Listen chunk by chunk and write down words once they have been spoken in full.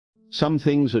Some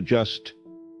things are just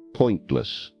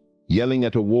pointless. Yelling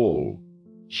at a wall.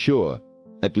 Sure,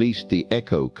 at least the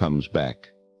echo comes back.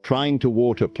 Trying to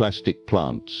water plastic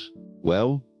plants.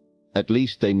 Well, at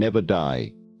least they never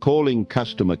die. Calling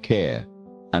customer care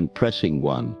and pressing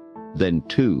 1, then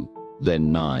 2,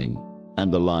 then 9,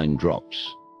 and the line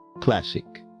drops. Classic.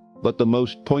 But the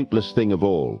most pointless thing of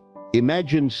all,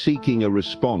 imagine seeking a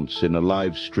response in a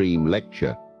live stream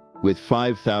lecture with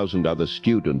 5,000 other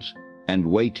students and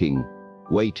waiting,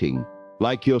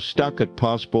 like you're stuck at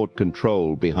passport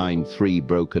control behind 3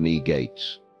 broken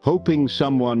e-gates, hoping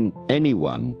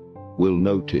anyone, will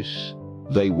notice.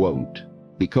 They won't,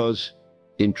 because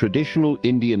in traditional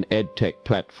Indian EdTech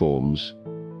platforms,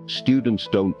 students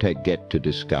don't get to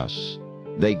discuss.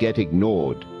 They get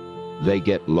ignored. They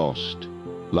get lost,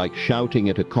 like shouting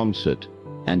at a concert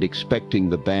and expecting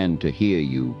the band to hear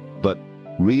you. But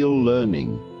real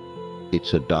learning,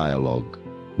 it's a dialogue,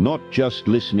 not just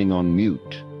listening on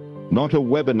mute, not a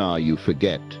webinar you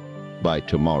forget by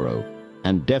tomorrow,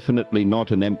 and definitely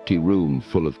not an empty room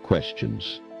full of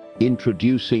questions.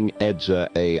 Introducing Edza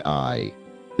AI,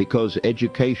 because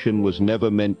education was never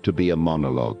meant to be a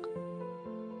monologue.